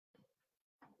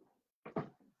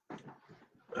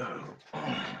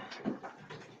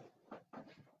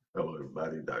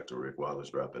everybody. Dr. Rick Wallace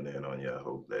dropping in on you. I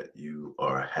hope that you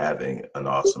are having an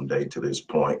awesome day to this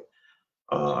point.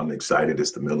 I'm excited.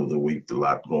 It's the middle of the week, a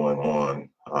lot going on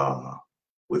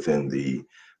within the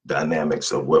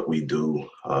dynamics of what we do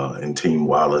in Team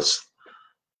Wallace.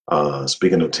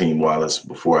 Speaking of Team Wallace,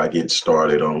 before I get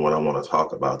started on what I want to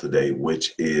talk about today,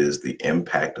 which is the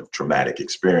impact of traumatic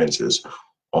experiences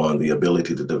on the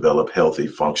ability to develop healthy,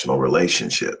 functional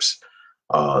relationships.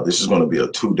 This is going to be a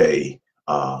 2-day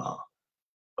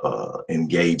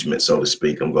engagement, so to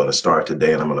speak. I'm going to start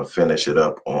today and I'm going to finish it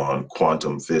up on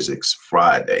quantum physics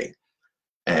Friday.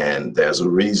 And there's a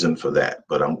reason for that,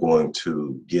 but I'm going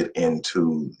to get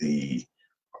into the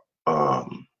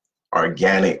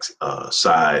organic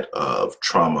side of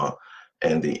trauma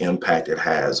and the impact it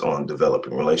has on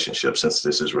developing relationships, since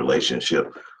this is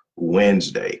Relationship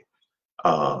Wednesday.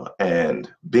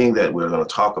 And being that we're going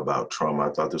to talk about trauma,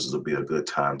 I thought this would be a good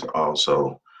time to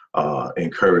also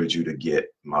encourage you to get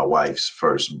my wife's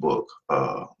first book,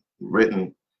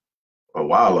 written a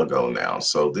while ago now.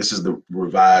 So this is the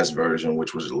revised version,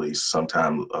 which was released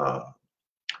sometime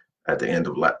at the end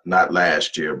of, not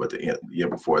last year, but the year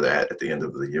before that, at the end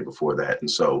of the year before that.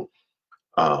 And so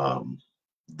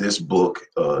this book,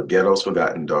 Ghetto's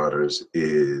Forgotten Daughters,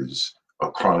 is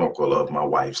a chronicle of my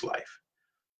wife's life.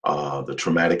 The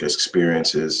traumatic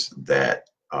experiences that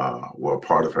were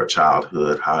part of her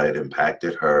childhood, how it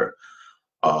impacted her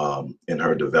in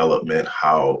her development,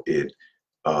 how it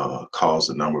caused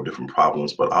a number of different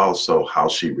problems, but also how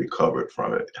she recovered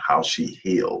from it, how she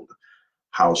healed,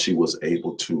 how she was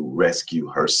able to rescue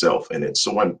herself. And it's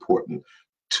so important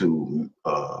to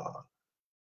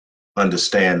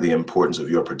understand the importance of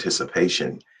your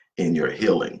participation in your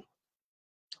healing.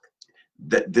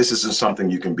 That this isn't something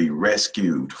you can be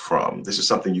rescued from. This is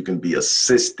something you can be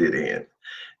assisted in,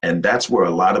 and that's where a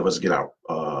lot of us get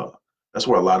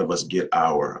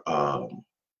our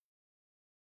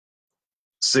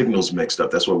signals mixed up.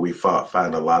 That's where we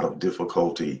find a lot of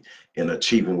difficulty in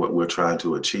achieving what we're trying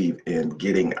to achieve, in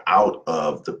getting out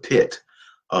of the pit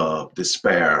of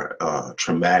despair,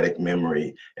 traumatic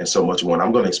memory, and so much more. And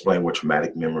I'm going to explain what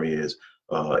traumatic memory is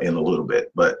in a little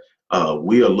bit, but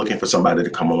we are looking for somebody to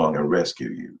come along and rescue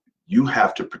you. You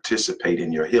have to participate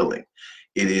in your healing.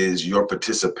 It is your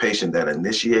participation that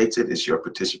initiates it. It's your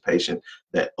participation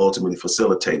that ultimately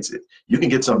facilitates it. You can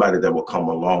get somebody that will come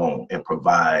along and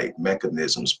provide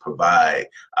mechanisms, provide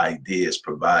ideas,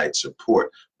 provide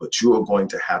support, but you are going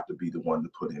to have to be the one to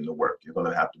put in the work. You're going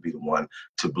to have to be the one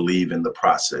to believe in the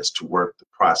process, to work the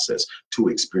process, to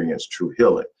experience true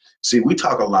healing. See, we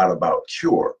talk a lot about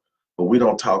cure, but we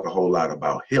don't talk a whole lot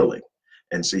about healing.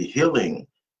 And see, healing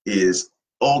is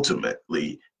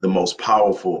ultimately the most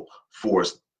powerful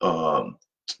force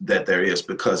that there is,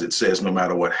 because it says no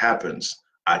matter what happens,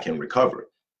 I can recover.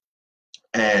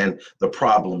 And the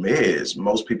problem is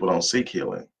most people don't seek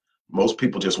healing. Most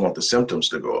people just want the symptoms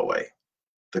to go away,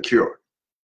 the cure.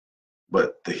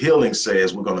 But the healing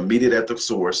says we're going to meet it at the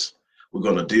source. We're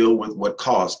going to deal with what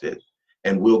caused it.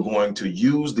 And we're going to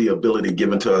use the ability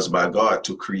given to us by God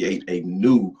to create a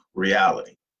new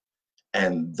reality.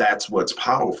 And that's what's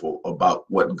powerful about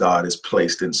what God has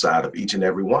placed inside of each and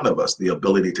every one of us, the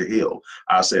ability to heal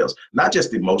ourselves, not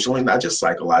just emotionally, not just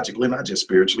psychologically, not just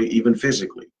spiritually, even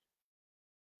physically.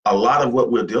 A lot of what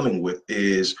we're dealing with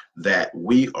is that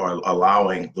we are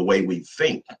allowing the way we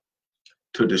think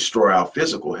to destroy our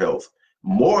physical health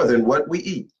more than what we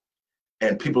eat.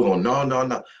 And people go,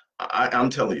 no. I'm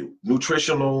telling you,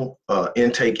 nutritional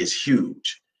intake is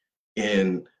huge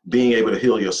in being able to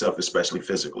heal yourself, especially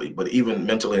physically, but even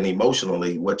mentally and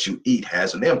emotionally, what you eat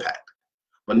has an impact.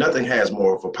 But nothing has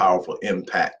more of a powerful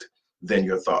impact than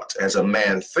your thoughts. As a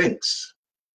man thinks,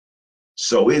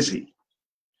 so is he.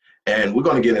 And we're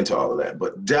going to get into all of that,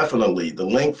 but definitely the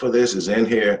link for this is in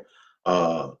here.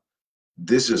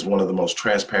 This is one of the most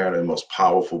transparent and most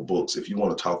powerful books if you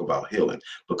want to talk about healing,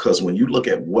 because when you look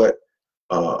at what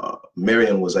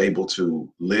Marion was able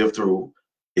to live through,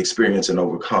 experience, and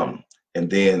overcome, and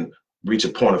then reach a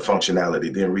point of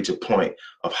functionality, then reach a point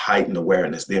of heightened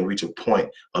awareness, then reach a point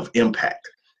of impact.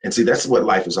 And see, that's what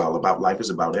life is all about. Life is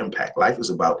about impact. Life is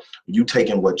about you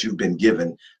taking what you've been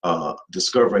given,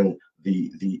 discovering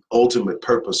the ultimate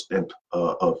purpose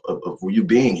of you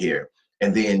being here,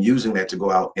 and then using that to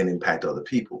go out and impact other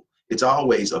people. It's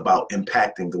always about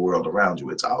impacting the world around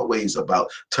you. It's always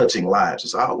about touching lives.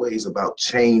 It's always about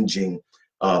changing,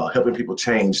 helping people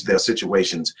change their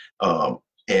situations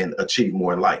and achieve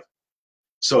more in life.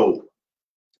 So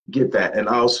get that. And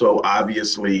also,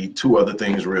 obviously, 2 other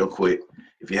things real quick.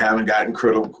 If you haven't gotten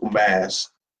Critical Mass,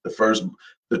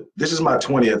 this is my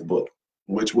 20th book.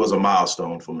 which was a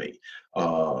milestone for me.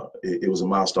 It was a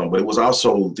milestone, but it was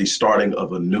also the starting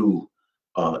of a new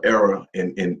era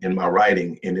in my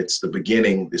writing. And it's the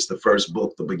beginning, it's the first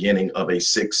book, the beginning of a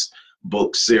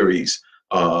 6-book series,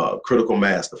 Critical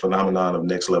Mass, the Phenomenon of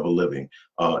Next Level Living.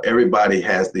 Everybody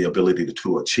has the ability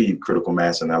to achieve critical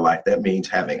mass in their life. That means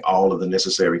having all of the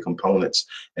necessary components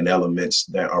and elements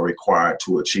that are required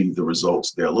to achieve the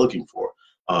results they're looking for.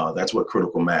 That's what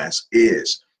critical mass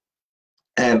is.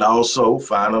 And also,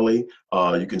 finally,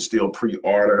 you can still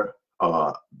pre-order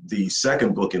the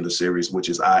second book in the series, which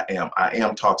is I Am. I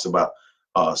Am talks about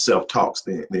self-talks,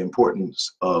 the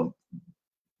importance of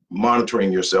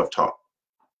monitoring your self-talk.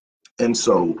 And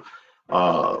so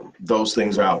those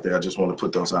things are out there. I just want to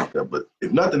put those out there. But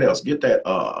if nothing else, get that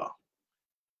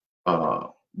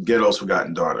Ghetto's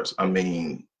Forgotten Daughters. I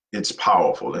mean, it's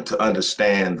powerful. And to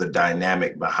understand the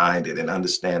dynamic behind it and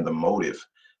understand the motive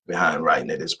behind writing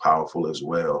it is powerful as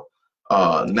well.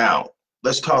 Now,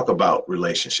 let's talk about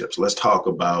relationships. Let's talk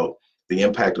about the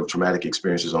impact of traumatic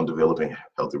experiences on developing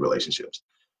healthy relationships.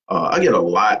 I get a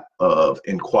lot of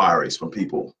inquiries from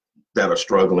people that are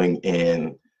struggling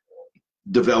in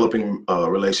developing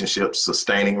relationships,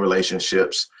 sustaining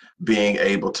relationships, being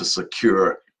able to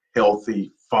secure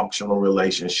healthy, functional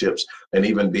relationships, and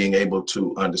even being able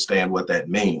to understand what that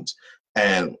means.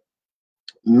 And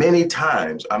many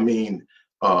times, I mean,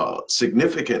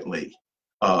 significantly,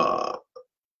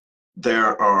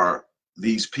 there are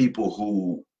these people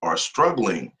who are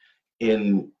struggling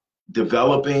in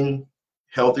developing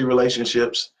healthy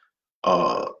relationships,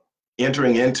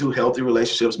 entering into healthy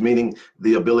relationships, meaning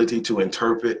the ability to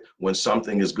interpret when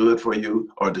something is good for you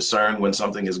or discern when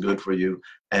something is good for you,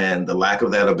 and the lack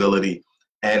of that ability.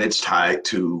 And it's tied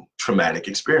to traumatic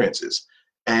experiences.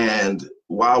 And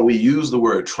while we use the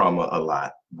word trauma a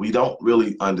lot, we don't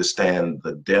really understand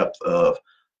the depth of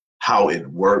how it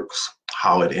works,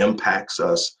 how it impacts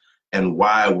us, and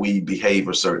why we behave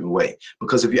a certain way.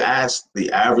 Because if you ask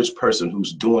the average person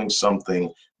who's doing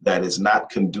something that is not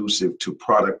conducive to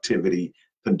productivity,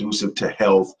 conducive to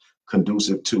health,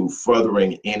 conducive to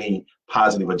furthering any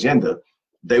positive agenda,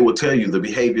 they will tell you the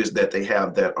behaviors that they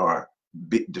have that are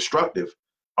destructive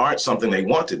aren't something they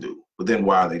want to do, but then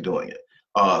why are they doing it?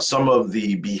 Some of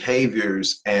the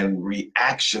behaviors and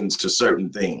reactions to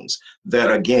certain things that,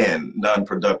 again,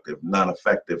 non-productive,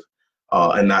 non-effective,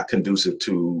 and not conducive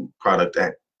to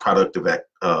productive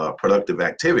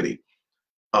activity,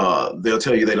 they'll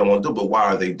tell you they don't want to do, but why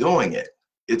are they doing it?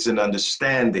 It's an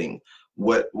understanding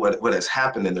what has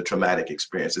happened in the traumatic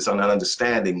experience. It's an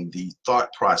understanding the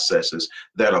thought processes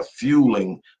that are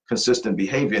fueling consistent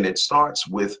behavior, and it starts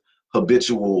with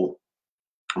habitual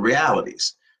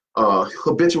realities.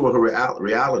 Habitual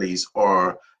realities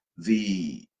are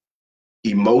the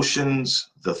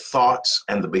emotions, the thoughts,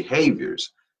 and the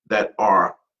behaviors that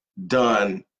are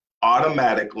done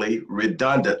automatically,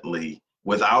 redundantly,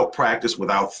 without practice,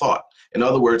 without thought. In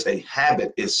other words, a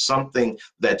habit is something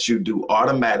that you do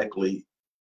automatically,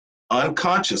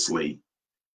 unconsciously,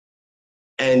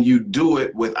 and you do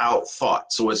it without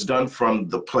thought. So it's done from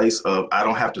the place of, I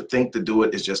don't have to think to do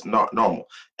it, it's just not normal.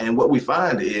 And what we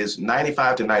find is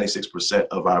 95 to 96%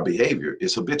 of our behavior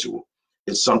is habitual.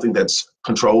 It's something that's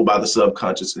controlled by the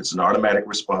subconscious. It's an automatic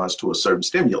response to a certain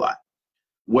stimuli.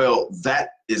 Well,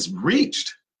 that is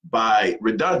reached by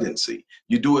redundancy.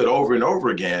 You do it over and over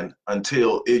again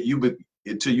until you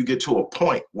get to a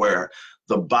point where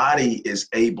the body is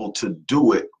able to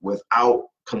do it without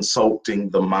consulting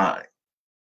the mind.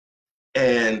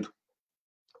 And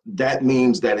that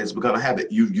means that it's become a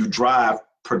habit. You drive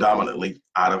predominantly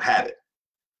out of habit.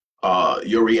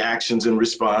 Your reactions and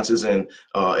responses and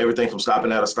everything from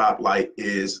stopping at a stoplight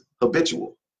is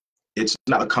habitual. It's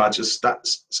not a conscious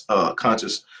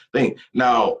thing.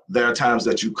 Now, there are times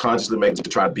that you consciously make to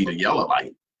try to beat a yellow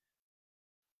light,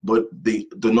 but the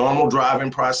normal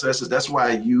driving processes, that's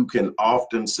why you can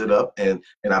often sit up, and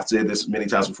I've said this many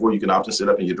times before, you can often sit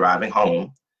up and you're driving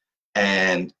home,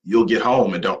 and you'll get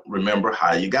home and don't remember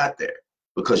how you got there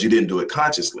because you didn't do it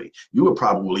consciously. You were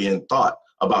probably in thought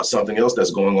about something else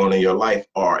that's going on in your life,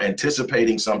 or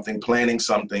anticipating something, planning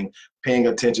something, paying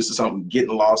attention to something,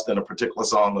 getting lost in a particular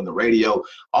song on the radio.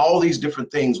 All these different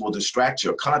things will distract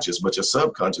your conscious, but your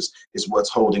subconscious is what's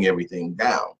holding everything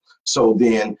down. So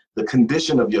then the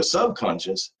condition of your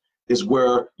subconscious is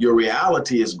where your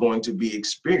reality is going to be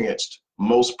experienced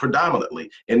most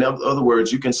predominantly. In other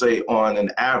words, you can say on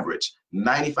an average,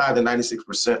 95 to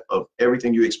 96% of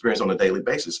everything you experience on a daily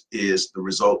basis is the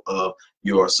result of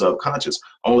your subconscious.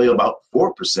 Only about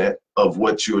 4% of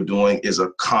what you're doing is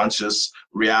a conscious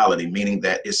reality, meaning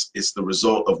that it's the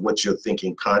result of what you're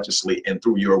thinking consciously and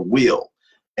through your will.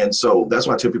 And so that's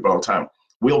why I tell people all the time,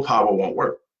 willpower won't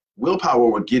work. Willpower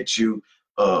will get you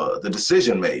the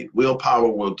decision made.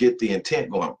 Willpower will get the intent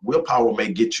going. Willpower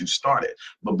may get you started,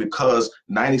 but because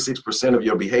 96% of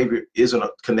your behavior isn't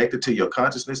connected to your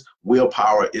consciousness,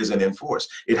 willpower isn't enforced.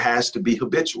 It has to be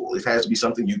habitual. It has to be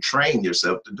something you train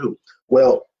yourself to do.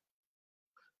 Well,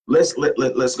 let's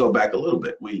go back a little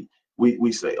bit.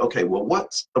 We say, okay, well,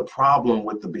 what's the problem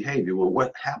with the behavior? Well,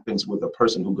 what happens with a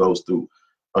person who goes through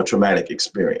a traumatic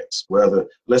experience? Whether,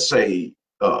 let's say,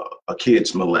 a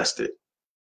kid's molested.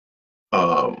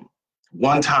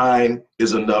 One time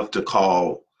is enough to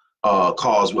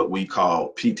cause what we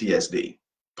call PTSD,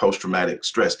 post-traumatic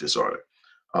stress disorder.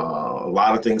 A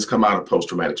lot of things come out of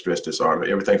post-traumatic stress disorder.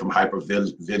 Everything from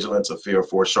hypervigilance, a fear of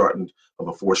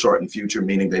a foreshortened future,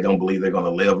 meaning they don't believe they're going to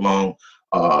live long,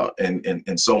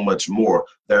 and so much more.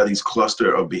 There are these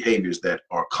cluster of behaviors that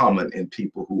are common in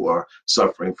people who are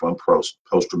suffering from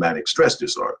post-traumatic stress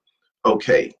disorder.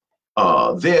 Okay,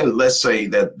 then let's say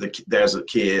that there's a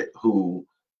kid who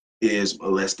is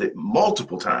molested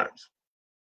multiple times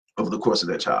over the course of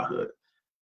their childhood.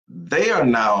 They are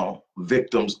now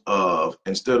victims of,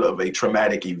 instead of a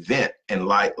traumatic event and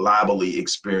liably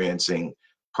experiencing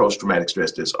post-traumatic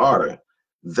stress disorder,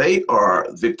 they are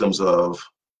victims of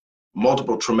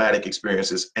multiple traumatic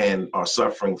experiences and are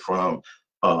suffering from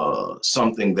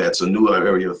something that's a new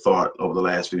area of thought over the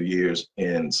last few years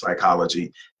in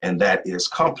psychology, and that is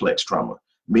complex trauma,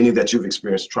 meaning that you've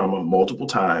experienced trauma multiple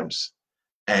times,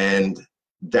 and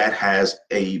that has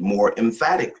a more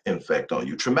emphatic effect on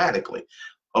you traumatically.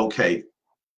 Okay,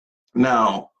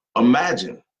 now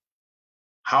imagine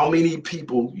how many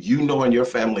people you know in your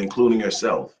family, including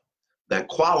yourself, that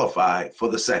qualify for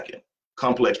the second,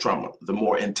 complex trauma, the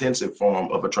more intensive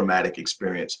form of a traumatic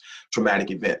experience,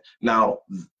 traumatic event. Now,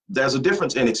 there's a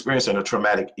difference in experiencing a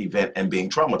traumatic event and being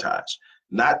traumatized.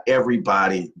 Not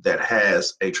everybody that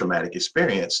has a traumatic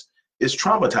experience is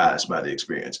traumatized by the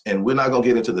experience. And we're not going to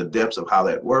get into the depths of how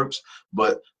that works,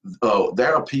 but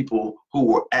there are people who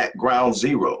were at ground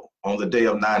zero on the day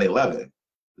of 9/11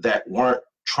 that weren't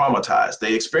traumatized.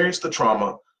 They experienced the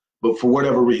trauma, but for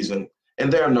whatever reason,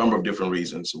 and there are a number of different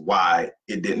reasons why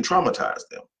it didn't traumatize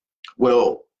them.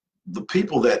 Well, the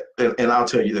people that, and I'll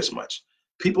tell you this much,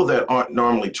 people that aren't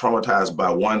normally traumatized by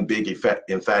one big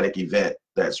emphatic event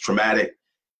that's traumatic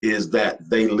is that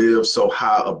they live so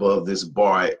high above this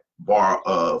bar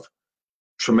of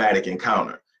traumatic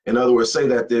encounter. In other words, say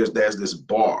that there's this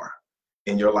bar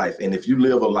in your life, and if you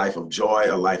live a life of joy,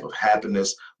 a life of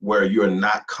happiness, where you're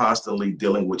not constantly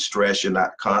dealing with stress, you're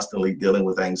not constantly dealing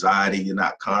with anxiety, you're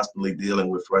not constantly dealing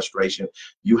with frustration,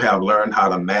 you have learned how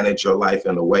to manage your life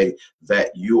in a way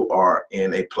that you are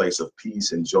in a place of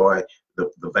peace and joy the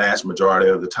vast majority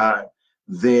of the time,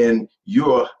 then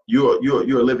you're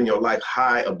living your life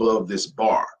high above this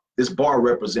bar. This bar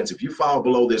represents, if you fall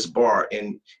below this bar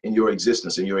in your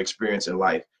existence, in your experience in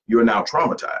life, you're now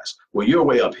traumatized. Well, you're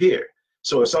way up here.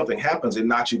 So if something happens, it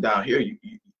knocks you down here,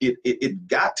 it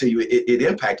got to you, it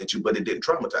impacted you, but it didn't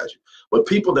traumatize you. But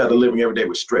people that are living every day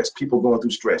with stress, people going through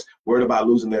stress, worried about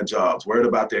losing their jobs, worried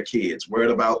about their kids,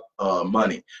 worried about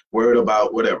money, worried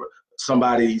about whatever.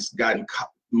 Somebody's gotten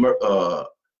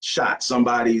shot,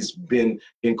 somebody's been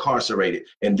incarcerated,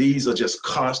 and these are just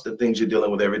constant things you're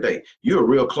dealing with every day. You're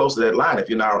real close to that line if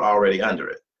you're not already under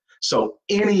it. So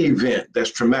any event that's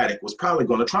traumatic was probably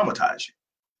going to traumatize you.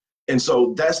 And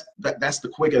so that's the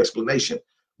quick explanation.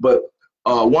 But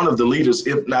one of the leaders,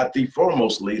 if not the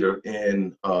foremost leader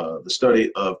in the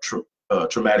study of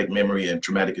traumatic memory and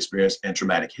traumatic experience and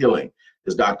traumatic healing,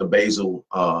 is Dr. Basil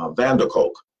van der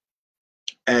Kolk.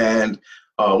 And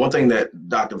one thing that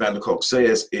Dr. van der Kolk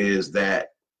says is that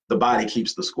the body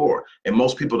keeps the score. And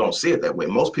most people don't see it that way.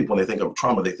 Most people, when they think of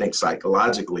trauma, they think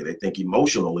psychologically, they think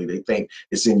emotionally, they think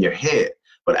it's in your head.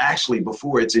 But actually,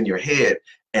 before it's in your head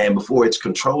and before it's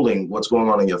controlling what's going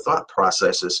on in your thought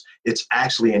processes, it's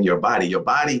actually in your body. Your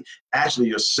body, actually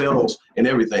your cells and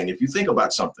everything. If you think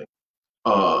about something,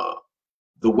 the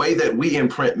way that we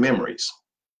imprint memories,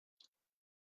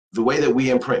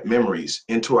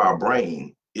 into our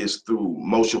brain is through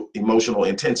emotional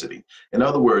intensity. In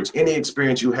other words, any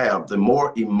experience you have, the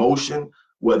more emotion,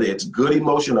 whether it's good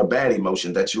emotion or bad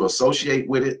emotion, that you associate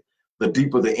with it, the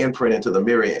deeper the imprint into the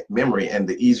memory and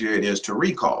the easier it is to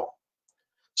recall.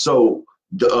 So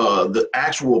the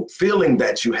actual feeling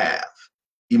that you have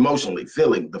emotionally,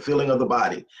 the feeling of the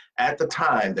body at the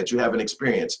time that you have an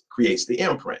experience creates the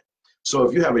imprint. So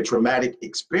if you have a traumatic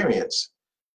experience,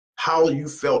 how you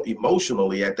felt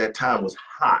emotionally at that time was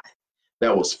high.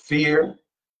 There was fear,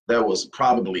 there was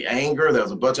probably anger, there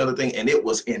was a bunch of other things, and it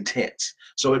was intense.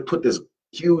 So it put this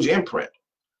huge imprint,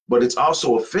 but it's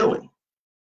also a feeling.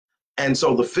 And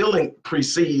so the feeling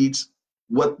precedes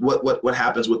what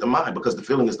happens with the mind, because the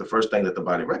feeling is the first thing that the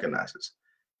body recognizes.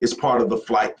 It's part of the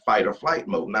flight, fight, or flight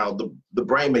mode. Now, the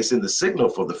brain may send the signal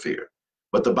for the fear,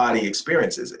 but the body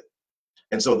experiences it.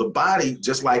 And so the body,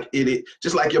 just like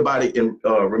your body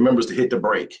remembers to hit the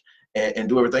brake and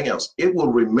do everything else, it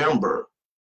will remember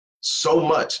so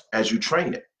much as you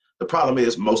train it. The problem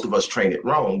is most of us train it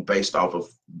wrong based off of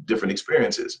different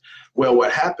experiences. Well,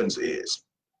 what happens is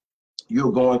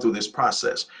you're going through this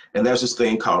process, and there's this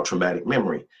thing called traumatic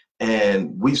memory.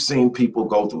 And we've seen people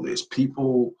go through this.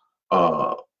 People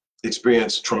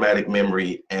experience traumatic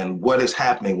memory, and what is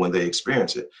happening when they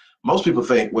experience it. Most people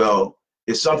think, well,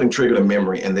 it's something triggered a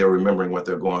memory and they're remembering what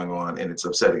they're going on and it's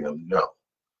upsetting them. No.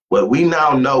 What we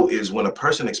now know is when a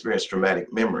person experiences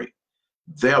traumatic memory,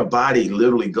 their body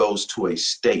literally goes to a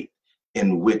state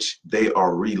in which they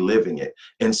are reliving it.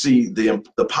 And see, the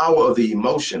power of the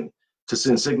emotion to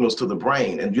send signals to the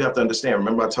brain. And you have to understand,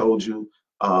 remember I told you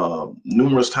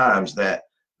numerous times that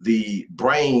the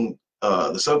brain,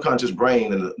 the subconscious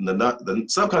brain and the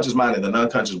subconscious mind and the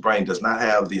non-conscious brain does not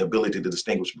have the ability to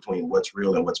distinguish between what's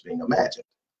real and what's being imagined.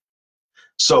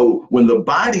 So when the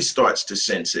body starts to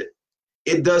sense it,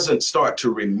 it doesn't start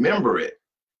to remember it.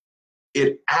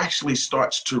 It actually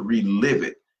starts to relive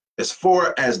it. As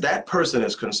far as that person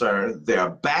is concerned, they're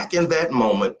back in that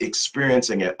moment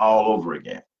experiencing it all over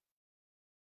again.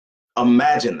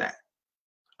 Imagine that.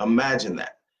 Imagine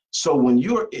that. So when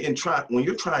you're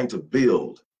trying to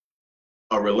build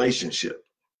a relationship,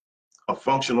 a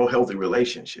functional, healthy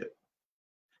relationship,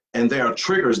 and there are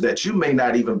triggers that you may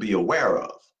not even be aware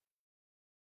of,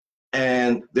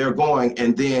 and they're going,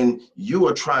 and then you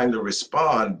are trying to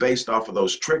respond based off of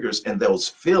those triggers and those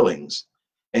feelings,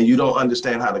 and you don't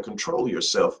understand how to control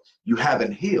yourself, you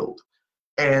haven't healed.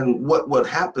 And what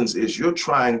happens is you're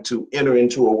trying to enter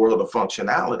into a world of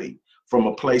functionality from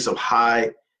a place of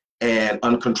high and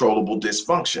uncontrollable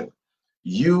dysfunction.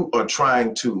 You are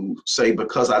trying to say,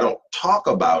 because I don't talk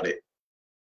about it,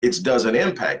 it doesn't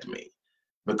impact me.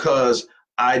 Because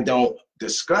I don't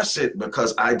discuss it,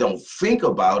 because I don't think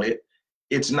about it,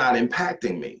 it's not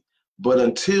impacting me. But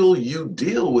until you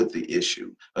deal with the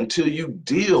issue, until you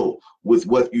deal with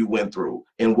what you went through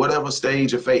in whatever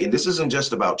stage of fate, and this isn't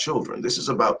just about children, this is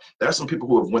about, there are some people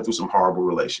who have went through some horrible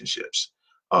relationships,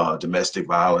 domestic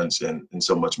violence and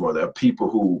so much more. There are people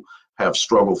who have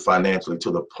struggled financially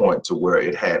to the point to where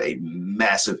it had a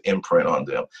massive imprint on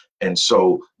them. And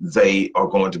so they are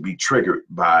going to be triggered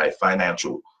by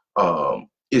financial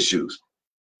issues.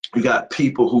 You got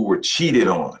people who were cheated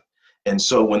on. And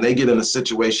so when they get in a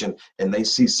situation and they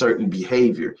see certain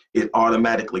behavior, it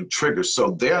automatically triggers. So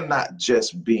they're not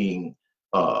just being,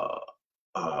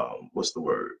 what's the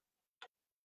word?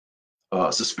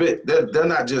 They're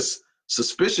not just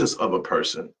suspicious of a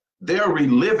person, they're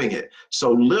reliving it.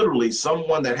 So literally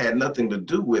someone that had nothing to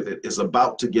do with it is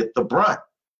about to get the brunt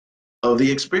of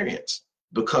the experience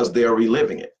because they're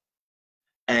reliving it.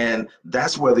 And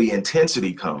that's where the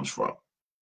intensity comes from.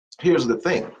 Here's the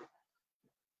thing.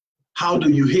 How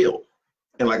do you heal?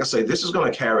 And like I say, this is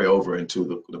going to carry over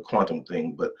into the quantum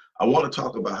thing, but I want to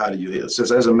talk about how do you heal. It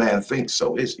says, as a man thinks,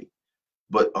 so is he.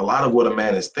 But a lot of what a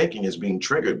man is thinking is being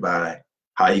triggered by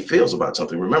how he feels about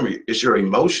something. Remember, it's your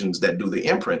emotions that do the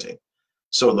imprinting.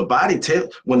 So the body,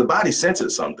 when the body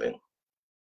senses something,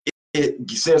 it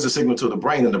sends a signal to the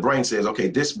brain, and the brain says,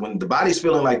 okay, when the body's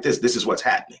feeling like this is what's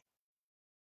happening.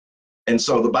 And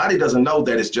so the body doesn't know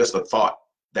that it's just a thought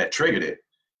that triggered it,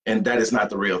 and that is not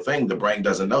the real thing. The brain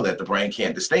doesn't know that. The brain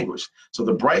can't distinguish. So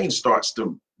the brain starts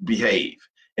to behave,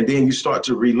 and then you start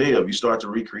to relive, you start to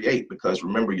recreate, because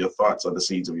remember, your thoughts are the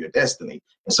seeds of your destiny.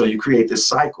 And so you create this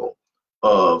cycle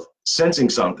of sensing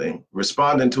something,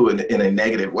 responding to it in a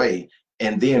negative way,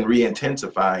 and then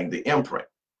re-intensifying the imprint.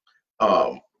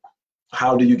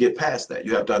 How do you get past that?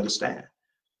 You have to understand,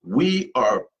 we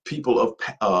are people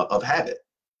of habit.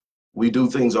 We do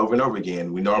things over and over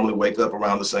again. We normally wake up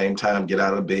around the same time, get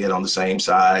out of bed on the same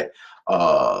side,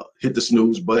 hit the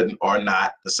snooze button or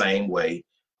not the same way,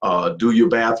 do your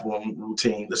bathroom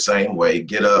routine the same way,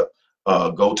 get up,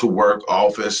 go to work,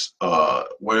 office,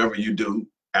 wherever you do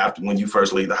after when you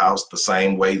first leave the house, the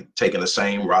same way, taking the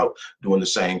same route, doing the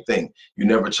same thing. You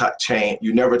never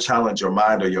challenge your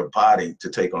mind or your body to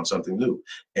take on something new.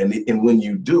 And when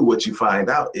you do, what you find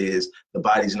out is the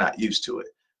body's not used to it.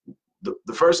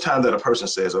 The first time that a person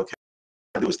says, okay,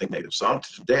 I do is think negative. So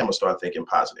today I'm gonna start thinking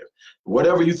positive.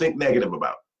 Whatever you think negative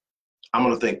about, I'm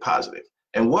gonna think positive.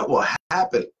 And what will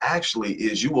happen actually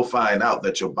is you will find out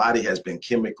that your body has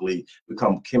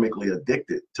become chemically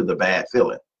addicted to the bad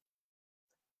feeling.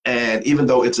 And even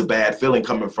though it's a bad feeling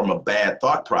coming from a bad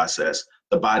thought process,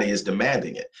 the body is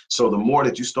demanding it. So the more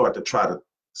that you start to try to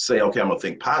say, okay, I'm gonna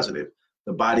think positive,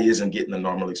 the body isn't getting the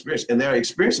normal experience. And there are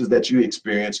experiences that you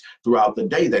experience throughout the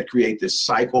day that create this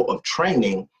cycle of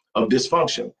training of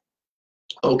dysfunction.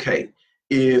 Okay,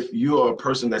 if you're a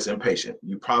person that's impatient,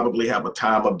 you probably have a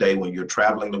time of day when you're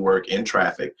traveling to work in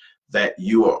traffic that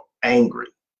you are angry.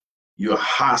 You're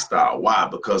hostile. Why?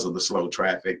 Because of the slow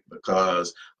traffic,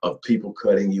 because of people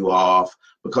cutting you off,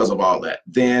 because of all that.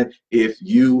 Then if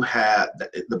you have,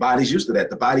 the body's used to that.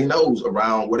 The body knows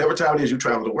around whatever time it is you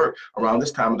travel to work, around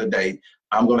this time of the day,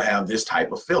 I'm going to have this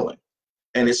type of feeling.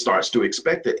 And it starts to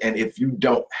expect it. And if you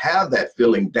don't have that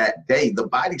feeling that day, the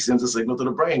body sends a signal to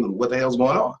the brain, what the hell's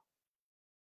going on?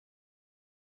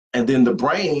 And then the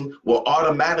brain will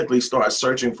automatically start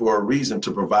searching for a reason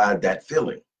to provide that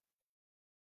feeling.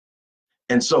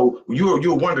 And so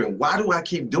you're wondering, why do I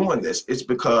keep doing this? It's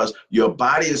because your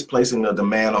body is placing a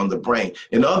demand on the brain.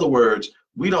 In other words,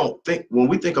 we don't think, when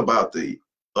we think about the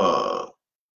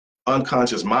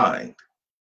unconscious mind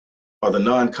or the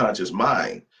non-conscious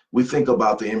mind, we think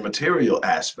about the immaterial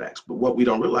aspects. But what we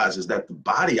don't realize is that the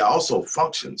body also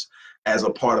functions as a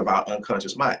part of our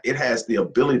unconscious mind. It has the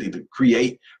ability to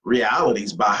create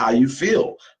realities by how you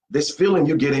feel. This feeling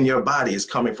you get in your body is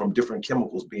coming from different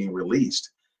chemicals being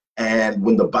released. And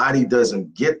when the body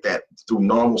doesn't get that through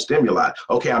normal stimuli,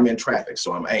 okay, I'm in traffic,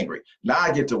 so I'm angry. Now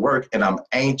I get to work and I'm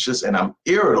anxious and I'm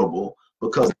irritable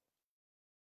because,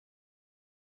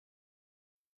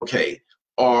 okay,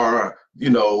 or, you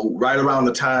know, right around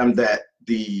the time that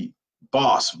the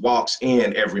boss walks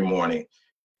in every morning,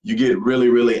 you get really,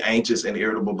 really anxious and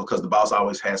irritable because the boss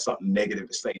always has something negative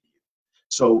to say to you.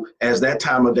 So as that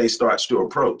time of day starts to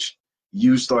approach,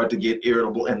 you start to get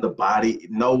irritable, and the body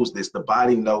knows this. The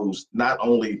body knows not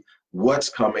only what's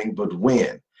coming, but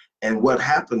when. And what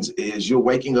happens is you're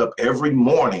waking up every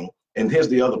morning, and here's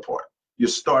the other part. You're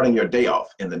starting your day off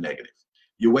in the negative.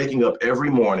 You're waking up every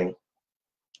morning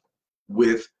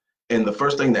with, and the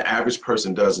first thing the average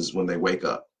person does is when they wake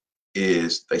up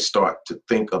is they start to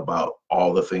think about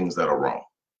all the things that are wrong.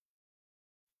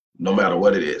 No matter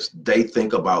what it is, they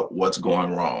think about what's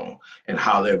going wrong and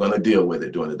how they're going to deal with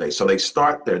it during the day. So they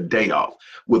start their day off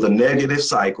with a negative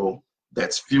cycle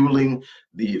that's fueling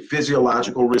the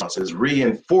physiological responses,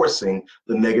 reinforcing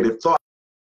the negative thought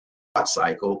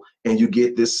cycle, and you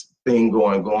get this thing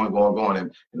going.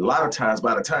 And a lot of times,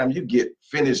 by the time you get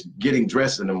finished getting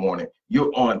dressed in the morning,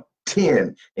 you're on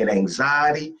 10 in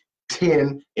anxiety,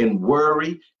 10 in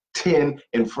worry, 10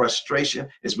 in frustration.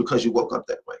 It's because you woke up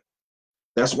that way.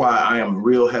 That's why I am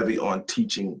real heavy on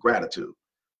teaching gratitude.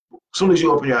 As soon as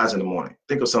you open your eyes in the morning,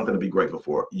 think of something to be grateful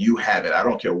for. You have it. I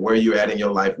don't care where you're at in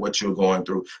your life, what you're going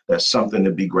through. There's something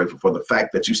to be grateful for. The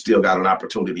fact that you still got an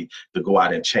opportunity to go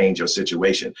out and change your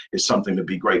situation is something to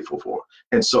be grateful for.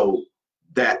 And so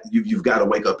that you've got to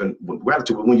wake up and with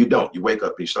gratitude. But when you don't, you wake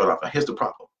up and you start off. And here's the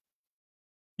problem.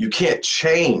 You can't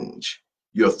change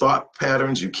your thought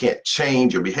patterns. You can't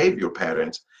change your behavioral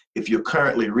patterns if you're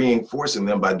currently reinforcing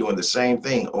them by doing the same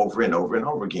thing over and over and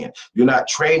over again. You're not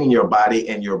training your body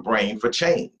and your brain for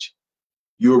change.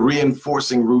 You're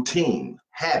reinforcing routine,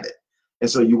 habit. And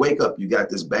so you wake up, you got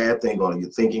this bad thing going,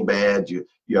 you're thinking bad,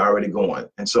 you're already going.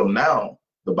 And so now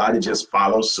the body just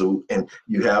follows suit, and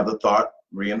you have the thought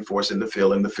reinforcing the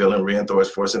feeling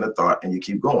reinforcing the thought, and you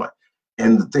keep going.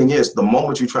 And the thing is, the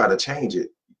moment you try to change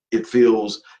it, it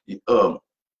feels,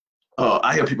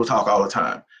 I hear people talk all the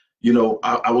time. You know,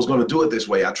 I was going to do it this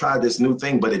way. I tried this new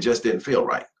thing, but it just didn't feel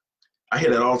right. I hear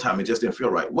that all the time. It just didn't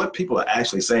feel right. What people are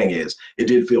actually saying is it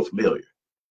didn't feel familiar.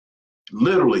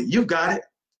 Literally, you've got it.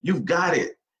 You've got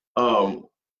it.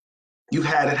 You've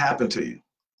had it happen to you.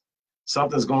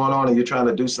 Something's going on and you're trying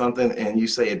to do something and you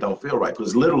say it don't feel right,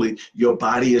 because literally your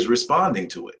body is responding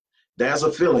to it. There's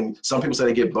a feeling. Some people say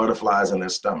they get butterflies in their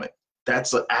stomach.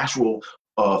 That's an actual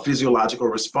physiological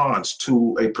response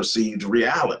to a perceived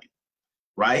reality.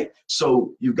 Right?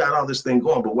 So you've got all this thing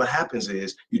going, but what happens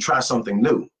is you try something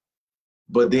new,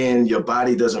 but then your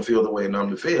body doesn't feel the way it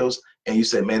normally feels, and you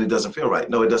say, man, it doesn't feel right.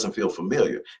 No, it doesn't feel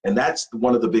familiar. And that's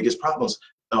one of the biggest problems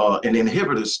and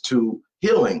inhibitors to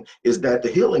healing, is that the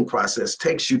healing process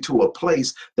takes you to a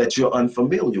place that you're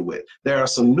unfamiliar with. There are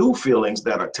some new feelings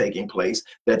that are taking place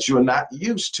that you're not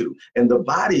used to. And the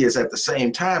body is at the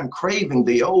same time craving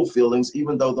the old feelings,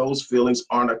 even though those feelings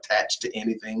aren't attached to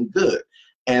anything good.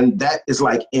 And that is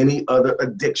like any other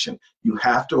addiction. You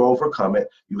have to overcome it.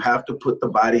 You have to put the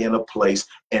body in a place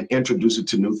and introduce it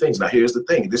to new things. Now, here's the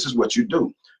thing. This is what you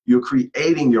do. You're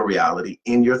creating your reality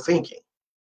in your thinking.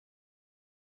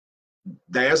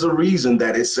 There's a reason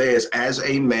that it says, as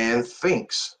a man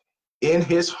thinks in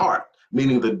his heart,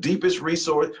 meaning the deepest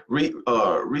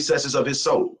recesses of his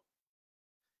soul.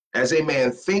 as a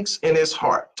man thinks in his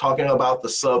heart, talking about the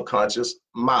subconscious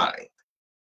mind.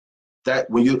 That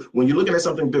when you're looking at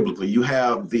something biblically, you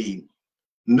have the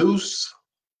nous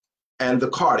and the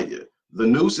cardia. The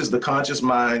nous is the conscious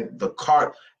mind, the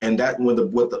cart, and that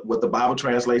what the Bible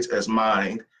translates as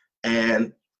mind,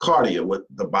 and cardia, what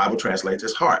the Bible translates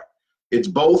as heart. It's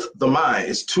both the mind.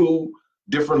 It's two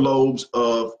different lobes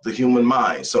of the human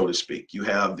mind, so to speak. You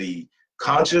have the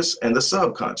conscious and the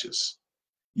subconscious.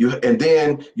 And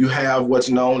then you have what's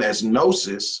known as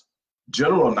gnosis,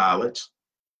 general knowledge,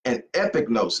 and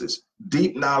epignosis,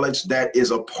 deep knowledge that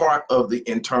is a part of the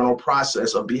internal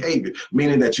process of behavior,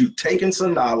 meaning that you've taken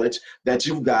some knowledge that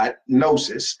you've got,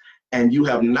 gnosis, and you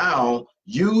have now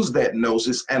used that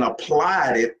gnosis and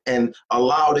applied it and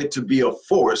allowed it to be a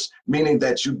force, meaning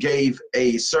that you gave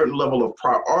a certain level of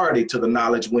priority to the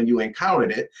knowledge when you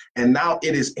encountered it, and now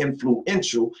it is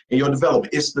influential in your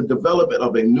development. It's the development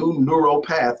of a new neural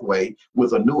pathway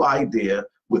with a new idea,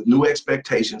 with new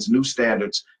expectations, new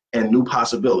standards, and new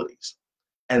possibilities.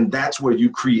 And that's where you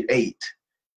create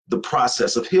the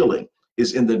process of healing,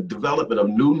 is in the development of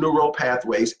new neural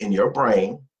pathways in your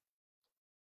brain,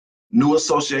 new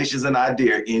associations and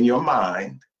ideas in your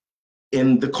mind,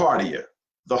 in the cardia,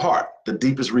 the heart, the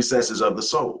deepest recesses of the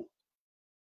soul.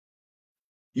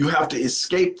 You have to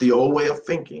escape the old way of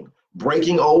thinking,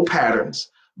 breaking old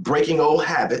patterns, breaking old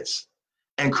habits,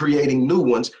 and creating new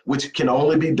ones, which can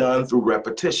only be done through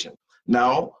repetition.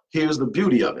 Now, here's the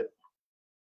beauty of it.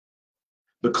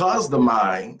 Because the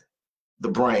mind and the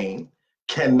brain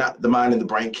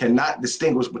cannot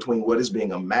distinguish between what is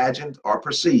being imagined or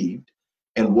perceived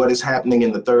and what is happening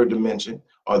in the third dimension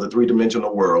or the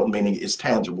three-dimensional world, meaning it's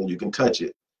tangible, you can touch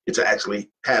it, it's actually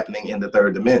happening in the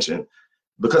third dimension.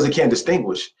 Because it can't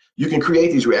distinguish, you can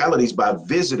create these realities by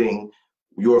visiting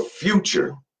your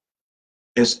future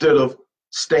instead of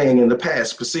staying in the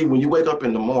past. Because see, when you wake up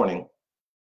in the morning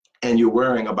and you're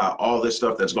worrying about all this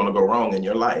stuff that's going to go wrong in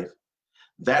your life,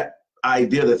 that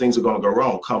idea that things are going to go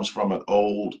wrong comes from an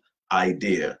old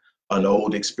idea, an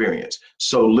old experience.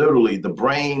 So literally the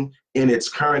brain in its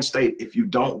current state, if you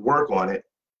don't work on it,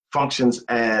 functions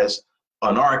as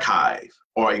an archive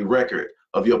or a record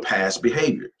of your past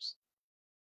behaviors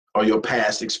or your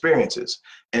past experiences.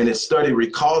 And it's study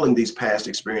recalling these past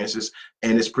experiences,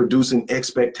 and it's producing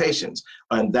expectations.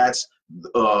 And that's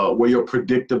where your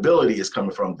predictability is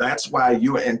coming from. That's why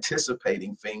you're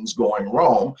anticipating things going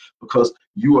wrong, because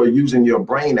you are using your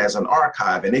brain as an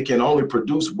archive, and it can only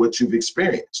produce what you've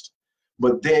experienced.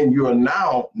 But then you are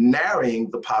now narrowing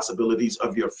the possibilities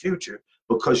of your future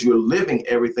because you're living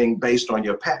everything based on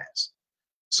your past.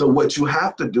 So what you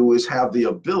have to do is have the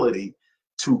ability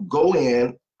to go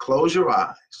in, close your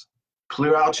eyes,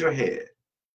 clear out your head,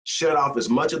 shut off as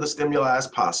much of the stimuli as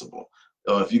possible.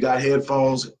 If you got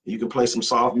headphones, you can play some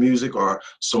soft music or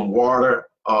some water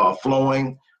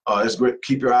flowing. It's great.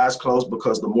 Keep your eyes closed,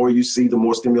 because the more you see, the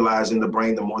more stimuli is in the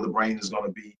brain, the more the brain is going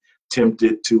to be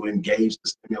tempted to engage the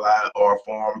stimuli or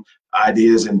form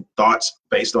ideas and thoughts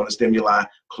based on the stimuli.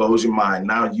 Close your mind.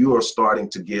 Now you are starting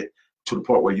to get to the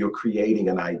point where you're creating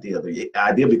an idea. The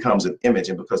idea becomes an image,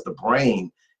 and because the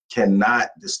brain cannot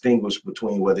distinguish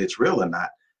between whether it's real or not,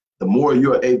 the more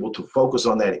you're able to focus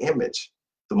on that image,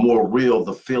 the more real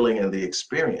the feeling and the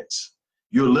experience.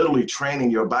 You're literally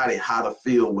training your body how to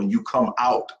feel when you come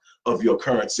out of your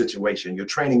current situation. You're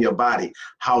training your body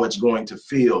how it's going to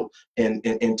feel, and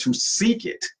to seek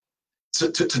it,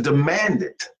 to demand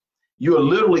it. You're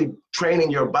literally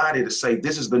training your body to say,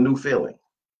 this is the new feeling.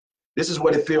 This is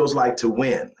what it feels like to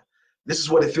win. This is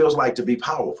what it feels like to be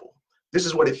powerful. This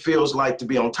is what it feels like to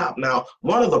be on top. Now,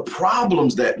 one of the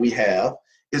problems that we have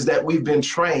is that we've been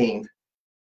trained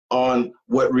on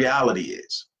what reality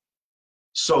is.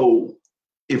 So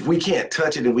if we can't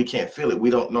touch it and we can't feel it, we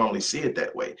don't normally see it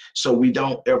that way. So we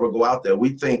don't ever go out there. We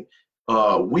think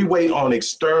we wait on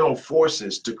external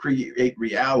forces to create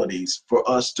realities for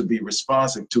us to be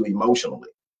responsive to emotionally.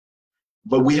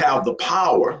 But we have the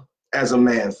power, as a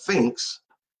man thinks,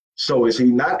 so is he,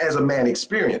 not as a man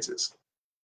experiences.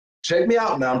 Check me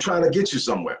out now, I'm trying to get you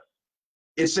somewhere.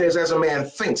 It says as a man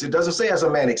thinks. It doesn't say as a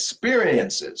man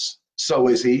experiences, so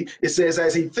is he. It says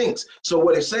as he thinks. So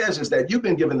what it says is that you've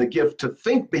been given the gift to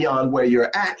think beyond where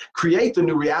you're at, create the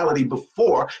new reality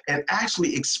before, and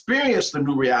actually experience the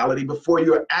new reality before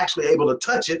you're actually able to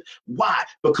touch it. Why?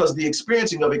 Because the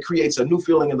experiencing of it creates a new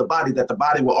feeling in the body that the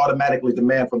body will automatically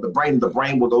demand from the brain. The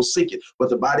brain will go seek it. What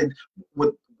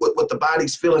the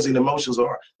body's feelings and emotions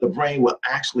are, the brain will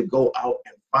actually go out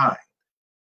and find.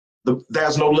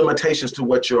 There's no limitations to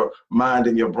what your mind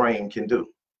and your brain can do.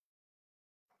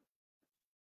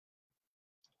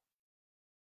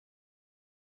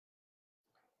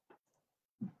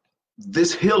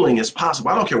 this healing is possible.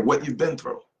 I don't care what you've been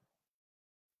through.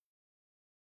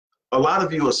 A lot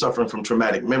of you are suffering from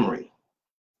traumatic memory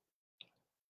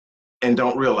and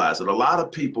don't realize it. A lot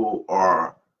of people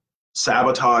are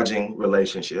sabotaging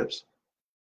relationships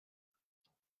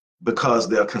because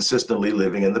they're consistently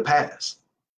living in the past.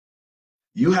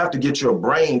 You have to get your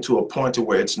brain to a point to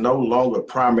where it's no longer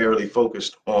primarily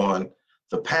focused on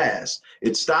the past.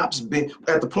 It stops being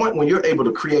at the point when you're able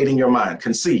to create in your mind,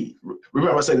 conceive.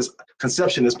 Remember, I say this,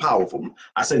 conception is powerful.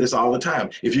 I say this all the time.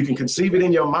 If you can conceive it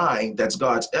in your mind, that's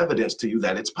God's evidence to you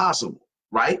that it's possible,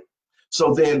 right?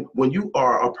 So then when you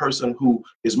are a person who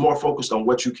is more focused on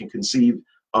what you can conceive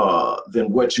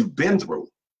than what you've been through,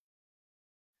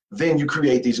 then you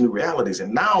create these new realities.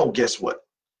 And now guess what?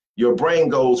 Your brain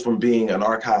goes from being an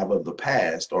archive of the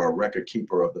past or a record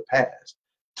keeper of the past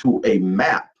to a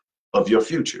map of your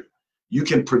future. You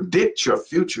can predict your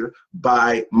future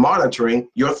by monitoring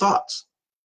your thoughts.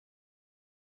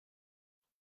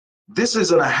 This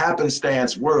isn't a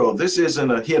happenstance world. This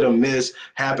isn't a hit or miss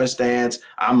happenstance,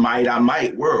 I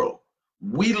might world.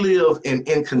 We live in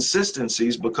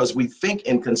inconsistencies because we think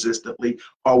inconsistently,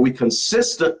 or we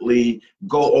consistently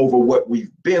go over what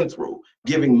we've been through,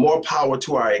 giving more power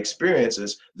to our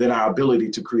experiences than our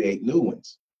ability to create new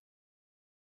ones.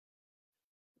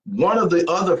 One of the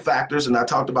other factors, and I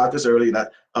talked about this earlier,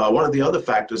 one of the other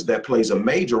factors that plays a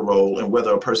major role in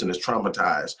whether a person is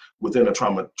traumatized within a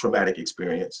traumatic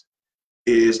experience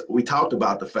is, we talked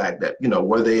about the fact that,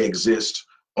 where they exist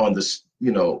on this,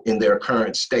 in their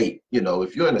current state.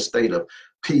 If you're in a state of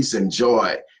peace and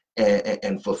joy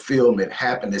and fulfillment,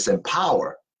 happiness and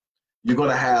power, you're going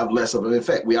to have less of an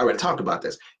effect. We already talked about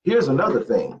this. Here's another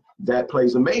thing that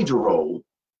plays a major role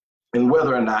in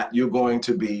whether or not you're going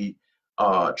to be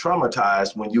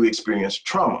traumatized when you experience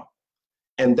trauma.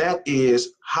 And that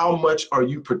is, how much are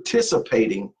you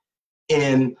participating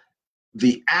in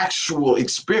the actual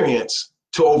experience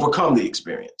to overcome the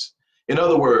experience? In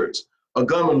other words, a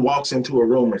gunman walks into a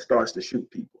room and starts to shoot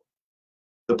people.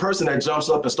 The person that jumps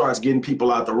up and starts getting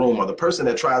people out the room, or the person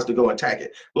that tries to go attack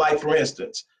it. Like, for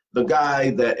instance, the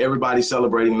guy that everybody's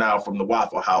celebrating now from the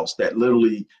Waffle House that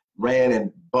literally ran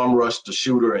and bum rushed the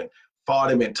shooter and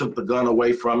fought him and took the gun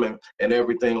away from him and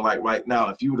everything. Like, right now,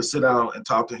 if you were to sit down and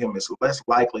talk to him, it's less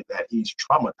likely that he's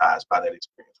traumatized by that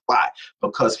experience. Why?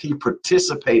 Because he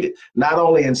participated not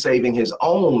only in saving his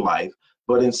own life,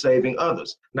 but in saving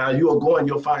others. Now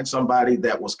you'll find somebody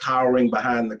that was cowering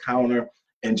behind the counter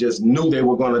and just knew they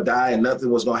were going to die and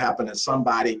nothing was going to happen, and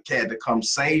somebody had to come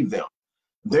save them.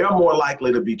 They're more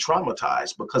likely to be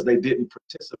traumatized because they didn't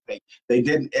participate. They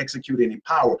didn't execute any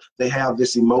power. They have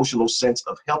this emotional sense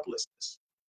of helplessness.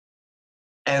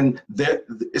 And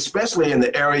especially in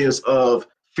the areas of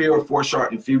fear of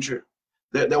foreshortened future,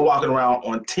 they're walking around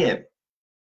on 10.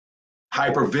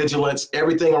 Hypervigilance,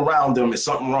 everything around them is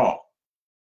something wrong.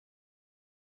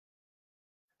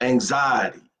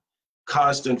 Anxiety,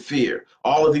 constant fear,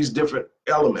 all of these different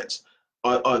elements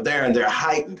are there, and they're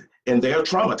heightened, and they're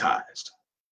traumatized.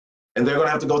 And they're going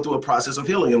to have to go through a process of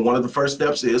healing. And one of the first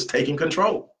steps is taking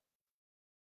control.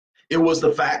 It was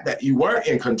the fact that you weren't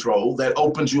in control that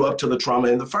opened you up to the trauma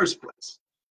in the first place.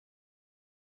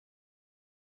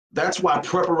 That's why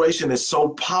preparation is so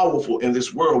powerful in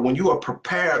this world. When you are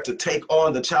prepared to take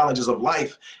on the challenges of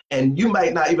life, and you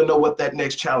might not even know what that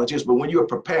next challenge is, but when you are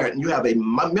prepared and you have a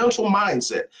mental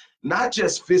mindset, not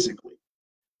just physically,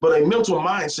 but a mental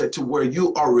mindset to where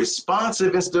you are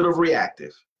responsive instead of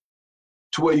reactive,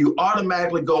 to where you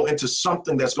automatically go into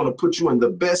something that's going to put you in the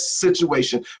best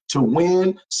situation to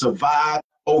win, survive,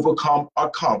 overcome, or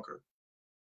conquer,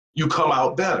 you come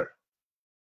out better.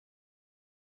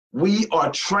 We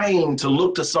are trained to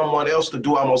look to someone else to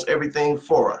do almost everything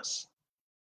for us.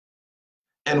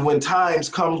 And when times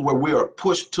come where we are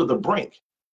pushed to the brink,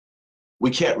 we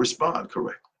can't respond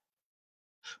correctly.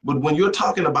 But when you're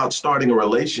talking about starting a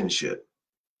relationship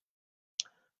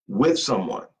with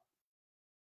someone,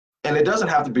 and it doesn't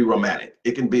have to be romantic,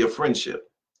 it can be a friendship,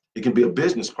 it can be a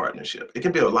business partnership, it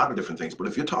can be a lot of different things. But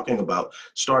if you're talking about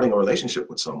starting a relationship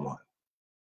with someone,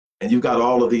 and you've got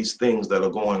all of these things that are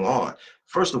going on,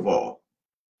 first of all,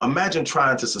 imagine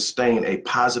trying to sustain a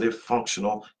positive,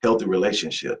 functional, healthy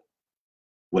relationship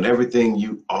when everything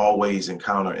you always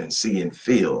encounter and see and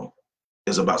feel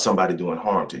is about somebody doing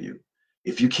harm to you.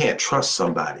 If you can't trust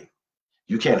somebody,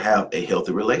 you can't have a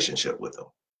healthy relationship with them.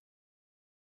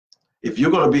 If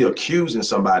you're going to be accusing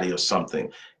somebody of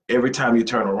something every time you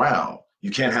turn around, you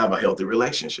can't have a healthy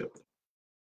relationship.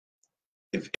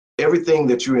 If everything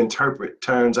that you interpret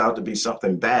turns out to be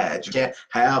something bad, you can't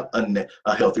have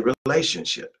a healthy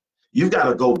relationship. You've got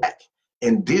to go back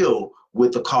and deal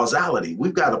with the causality.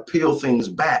 We've got to peel things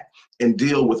back and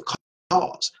deal with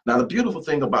cause. Now, the beautiful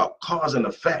thing about cause and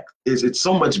effect is it's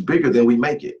so much bigger than we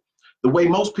make it. The way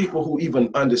most people who even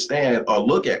understand or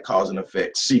look at cause and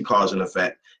effect, see cause and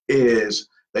effect, is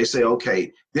they say,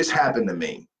 okay, this happened to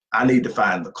me. I need to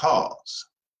find the cause.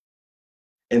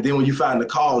 And then when you find the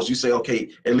cause, you say, okay,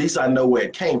 at least I know where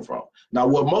it came from. Now,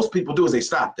 what most people do is they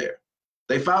stop there.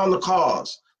 They found the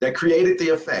cause that created the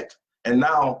effect, and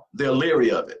now they're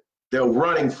leery of it. They're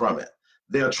running from it.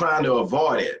 They're trying to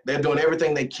avoid it. They're doing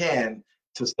everything they can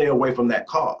to stay away from that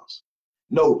cause.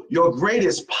 No, your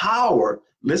greatest power,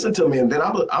 listen to me, and then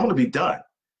I'm going to be done.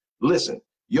 Listen,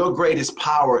 your greatest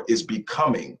power is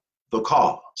becoming the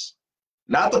cause.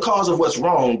 Not the cause of what's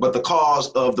wrong, but the cause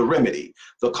of the remedy,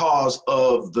 the cause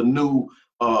of the new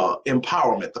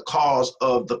empowerment, the cause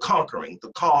of the conquering,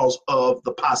 the cause of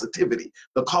the positivity,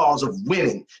 the cause of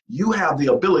winning. You have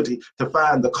the ability to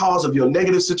find the cause of your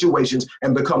negative situations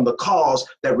and become the cause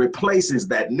that replaces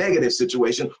that negative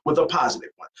situation with a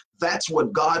positive one. That's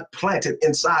what God planted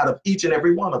inside of each and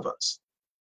every one of us.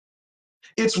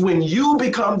 It's when you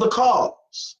become the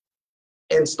cause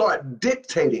and start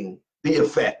dictating the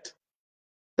effect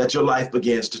that your life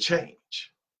begins to change.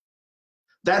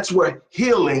 That's where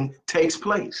healing takes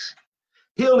place.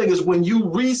 Healing is when you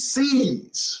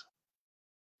re-seize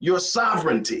your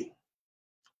sovereignty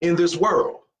in this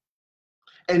world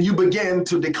and you begin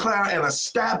to declare and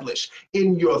establish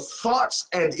in your thoughts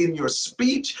and in your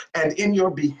speech and in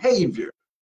your behavior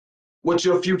what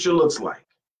your future looks like.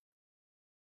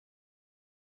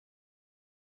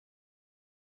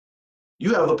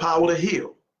 You have the power to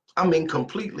heal. I mean,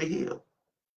 completely heal.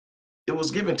 It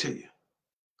was given to you.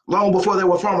 Long before there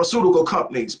were pharmaceutical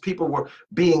companies, people were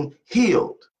being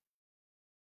healed.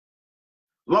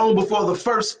 Long before the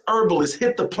first herbalists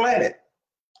hit the planet,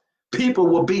 people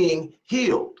were being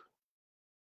healed.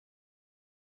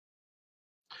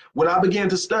 When I began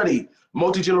to study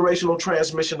multi-generational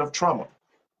transmission of trauma,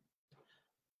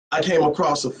 I came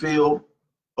across a field,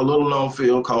 a little known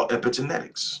field called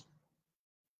epigenetics.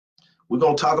 We're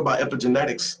going to talk about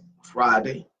epigenetics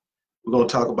Friday. We're going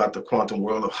to talk about the quantum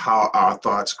world of how our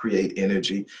thoughts create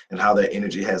energy and how that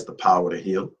energy has the power to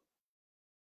heal.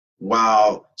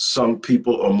 While some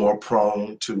people are more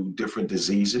prone to different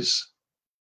diseases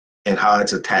and how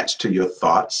it's attached to your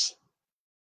thoughts.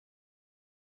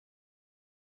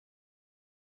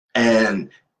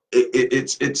 And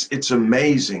it's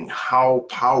amazing how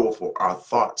powerful our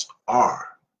thoughts are,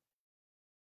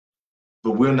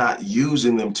 but we're not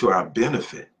using them to our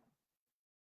benefit.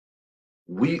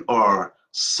 We are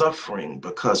suffering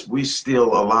because we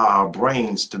still allow our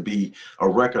brains to be a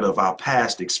record of our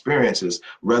past experiences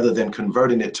rather than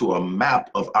converting it to a map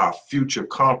of our future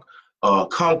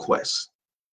conquests.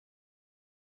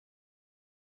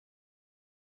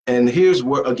 And here's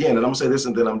where, again, and I'm gonna say this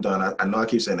and then I'm done. I know I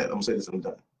keep saying that. I'm gonna say this and I'm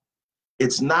done.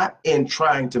 It's not in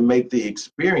trying to make the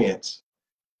experience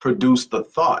produce the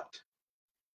thought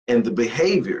and the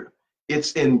behavior.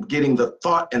 It's in getting the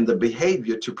thought and the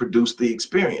behavior to produce the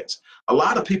experience. A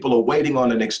lot of people are waiting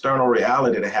on an external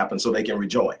reality to happen so they can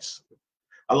rejoice.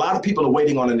 A lot of people are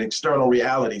waiting on an external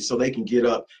reality so they can get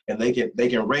up and they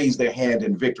can raise their hand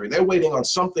in victory. They're waiting on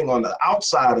something on the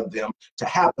outside of them to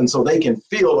happen so they can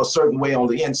feel a certain way on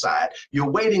the inside.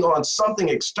 You're waiting on something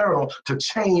external to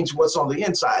change what's on the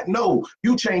inside. No,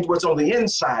 you change what's on the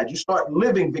inside. You start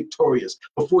living victorious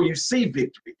before you see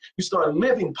victory. You start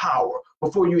living power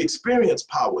before you experience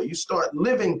power. You start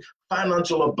living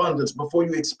financial abundance before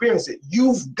you experience it.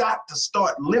 You've got to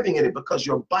start living in it because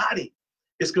your body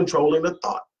is controlling the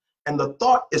thought, and the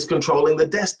thought is controlling the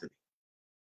destiny.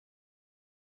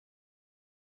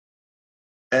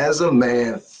 As a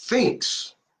man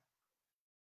thinks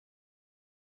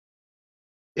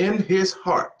in his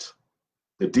heart,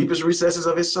 the deepest recesses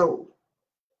of his soul,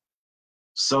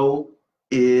 so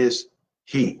is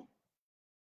he.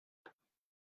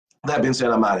 That being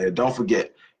said, I'm out of here. Don't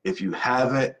forget, if you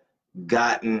haven't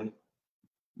gotten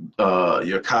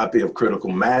your copy of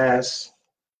Critical Mass,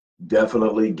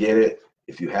 definitely get it.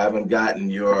 If you haven't gotten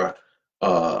your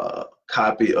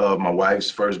copy of my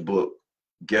wife's first book,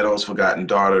 Ghetto's Forgotten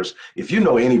Daughters, if you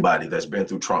know anybody that's been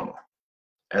through trauma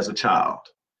as a child,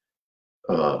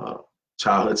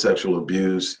 childhood sexual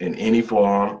abuse in any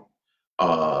form,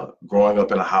 growing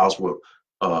up in a house where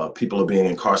people are being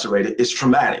incarcerated, it's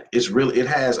traumatic. It's really, it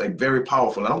has a very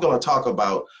powerful, and I'm going to talk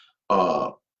about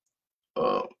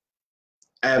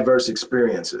adverse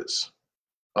experiences,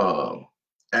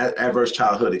 adverse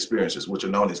childhood experiences, which are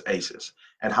known as ACEs,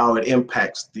 and how it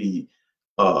impacts the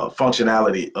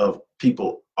functionality of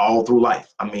people all through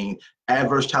life. I mean,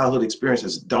 adverse childhood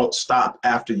experiences don't stop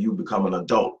after you become an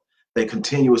adult. They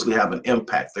continuously have an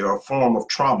impact. They are a form of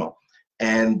trauma,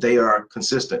 and they are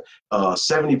consistent.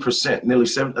 70%, nearly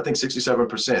 7, I think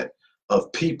 67%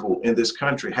 of people in this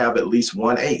country have at least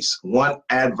one ACE, one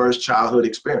adverse childhood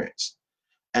experience.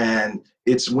 And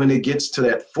it's when it gets to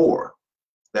that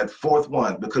fourth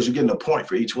one, because you're getting a point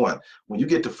for each one. When you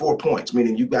get to 4 points,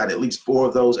 meaning you got at least 4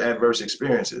 of those adverse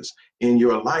experiences in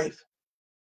your life,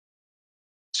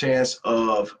 chance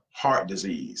of heart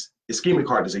disease, ischemic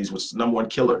heart disease, which is the #1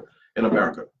 killer in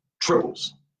America,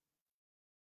 triples.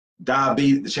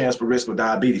 Diabetes, the chance for risk of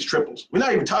diabetes triples. We're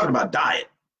not even talking about diet.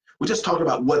 We're just talking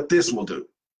about what this will do.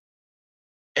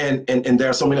 And there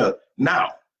are so many other.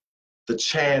 Now, the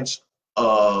chance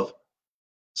of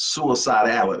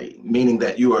suicidality, meaning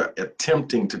that you are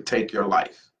attempting to take your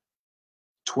life,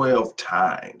 12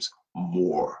 times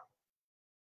more.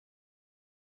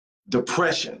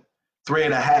 Depression,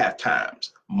 3.5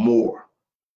 times more.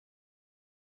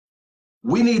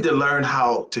 We need to learn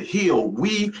how to heal.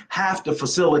 We have to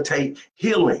facilitate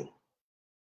healing.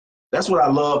 That's what I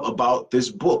love about this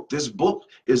book. This book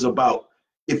is about,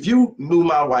 if you knew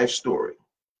my wife's story,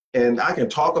 and I can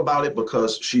talk about it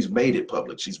because she's made it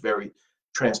public, she's very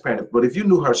transparent, but if you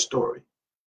knew her story,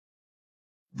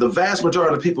 the vast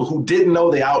majority of people who didn't know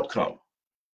the outcome,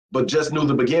 but just knew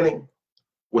the beginning,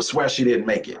 would swear she didn't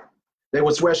make it. They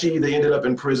would swear she either ended up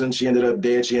in prison, she ended up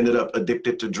dead, she ended up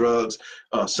addicted to drugs,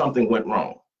 something went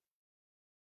wrong.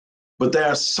 But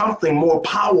there's something more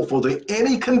powerful than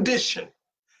any condition.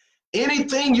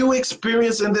 Anything you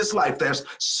experience in this life, there's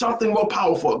something more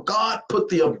powerful. God put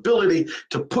the ability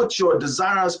to put your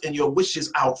desires and your wishes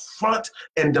out front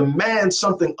and demand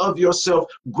something of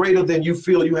yourself greater than you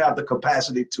feel you have the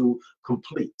capacity to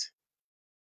complete.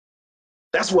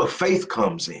 That's where faith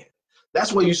comes in.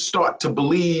 That's where you start to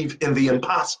believe in the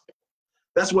impossible.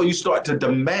 That's where you start to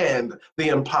demand the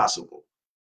impossible.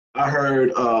 I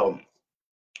heard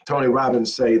Tony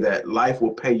Robbins say that life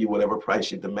will pay you whatever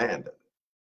price you demand of it.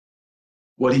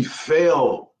 What he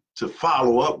failed to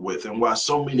follow up with, and why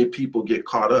so many people get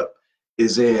caught up,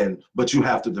 is in, but you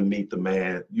have to meet the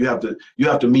man. You have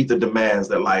to meet the demands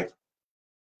that life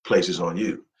places on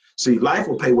you. See, life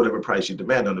will pay whatever price you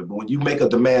demand on it, but when you make a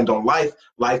demand on life,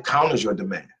 life counters your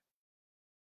demand.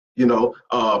 You know,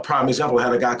 prime example, I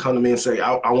had a guy come to me and say,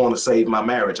 I want to save my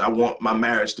marriage. I want my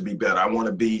marriage to be better. I want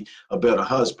to be a better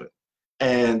husband.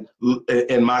 And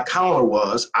my counter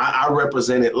was, I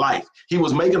represented life. He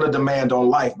was making a demand on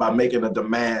life by making a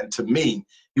demand to me.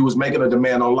 He was making a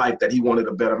demand on life that he wanted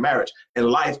a better marriage. And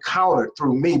life countered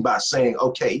through me by saying,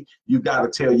 okay, you got to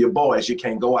tell your boys you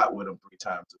can't go out with them 3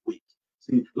 times a week.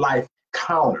 See, life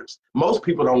counters. Most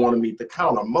people don't want to meet the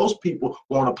counter. Most people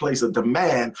want to place a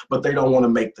demand, but they don't want to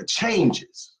make the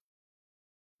changes.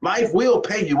 Life will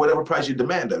pay you whatever price you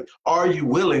demand of it. Are you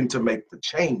willing to make the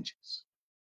changes?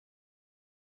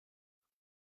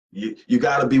 You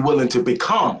got to be willing to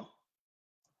become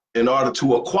in order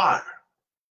to acquire.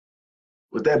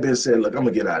 With that being said, look, I'm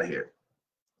going to get out of here.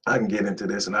 I can get into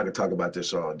this and I can talk about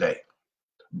this all day.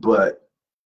 But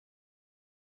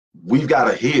we've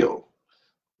got to heal.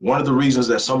 One of the reasons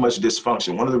there's so much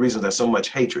dysfunction, one of the reasons there's so much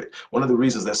hatred, one of the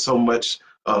reasons there's so much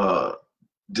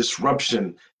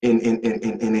disruption in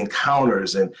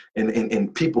encounters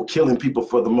and people killing people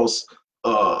for the most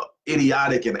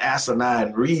idiotic and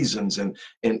asinine reasons,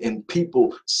 and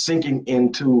people sinking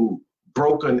into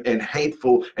broken and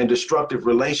hateful and destructive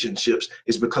relationships,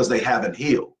 is because they haven't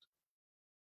healed.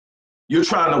 You're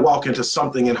trying to walk into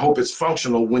something and hope it's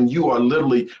functional when you are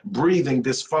literally breathing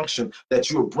dysfunction that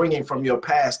you're bringing from your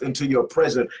past into your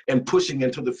present and pushing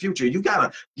into the future. You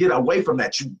got to get away from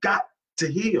that. You got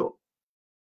to heal.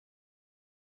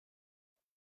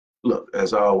 Look,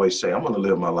 as I always say, I'm going to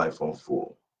live my life on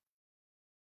full.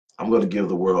 I'm going to give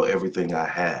the world everything I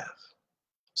have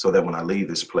so that when I leave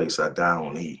this place, I die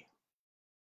on E,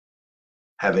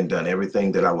 having done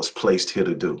everything that I was placed here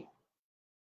to do.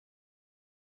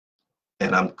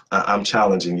 And I'm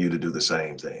challenging you to do the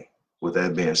same thing. With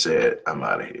that being said, I'm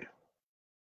out of here.